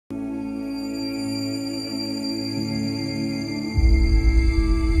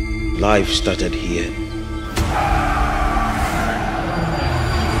life started here.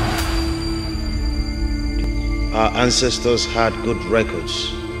 Our ancestors had good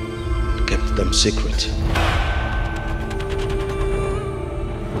records and kept them secret.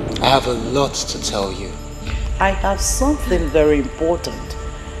 I have a lot to tell you. I have something very important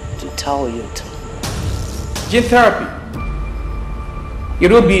to tell you too. Gene therapy.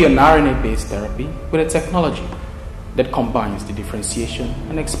 It will be an RNA-based therapy with a technology that combines the differentiation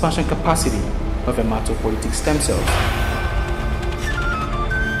and expansion capacity of hematopoietic stem cells.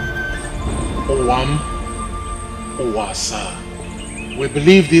 Owam, Owasa. We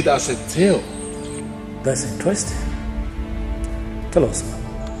believed it as a tale. That's interesting. Tell us.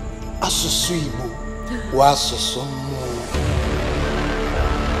 Asusu Igbo, wasusu mu.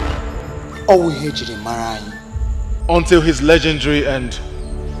 Owe hejiri mara anyị. Until his legendary and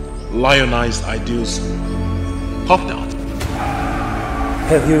lionized ideals popped out.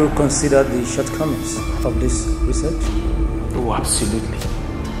 Have you considered the shortcomings of this research? Oh, absolutely.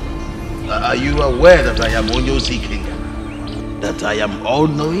 Are you aware that I am Onyo's ikenga? That I am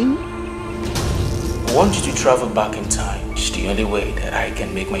all-knowing? I want you to travel back in time. It's the only way that I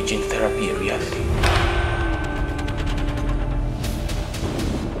can make my gene therapy a reality.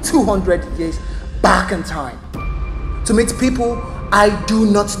 200 years back in time to meet people I do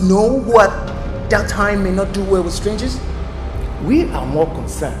not know who at that time may not do well with strangers? We are more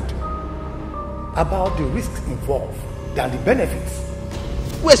concerned about the risks involved than the benefits.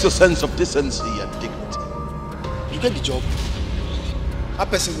 Where's your sense of decency and dignity? You get the job. A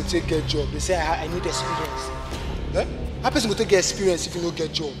person will take a job. They say I need experience. Eh? A person will take experience if you don't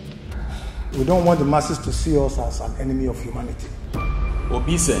get job. We don't want the masses to see us as an enemy of humanity.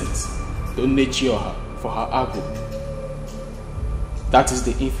 Obeisance, don't nature her for her ego. That is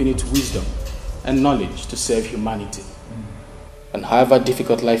the infinite wisdom and knowledge to serve humanity. And however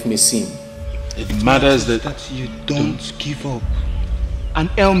difficult life may seem, it matters that you don't give up. An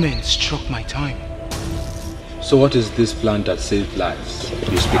ailment struck my time. So what is this plant that saves lives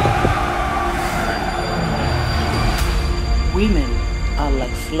you speak of? Women are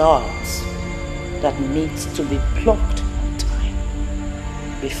like flowers that need to be plucked on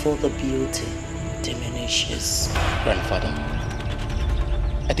time before the beauty diminishes. Grandfather,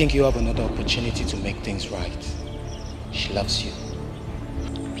 I think you have another opportunity to make things right. She loves you.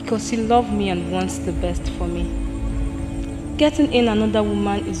 Because he loved me and wants the best for me. Getting in another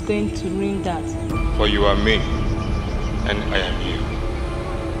woman is going to ruin that. For you are me, and I am you.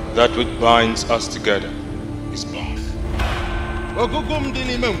 That which binds us together is love.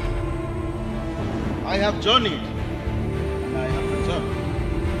 I have journeyed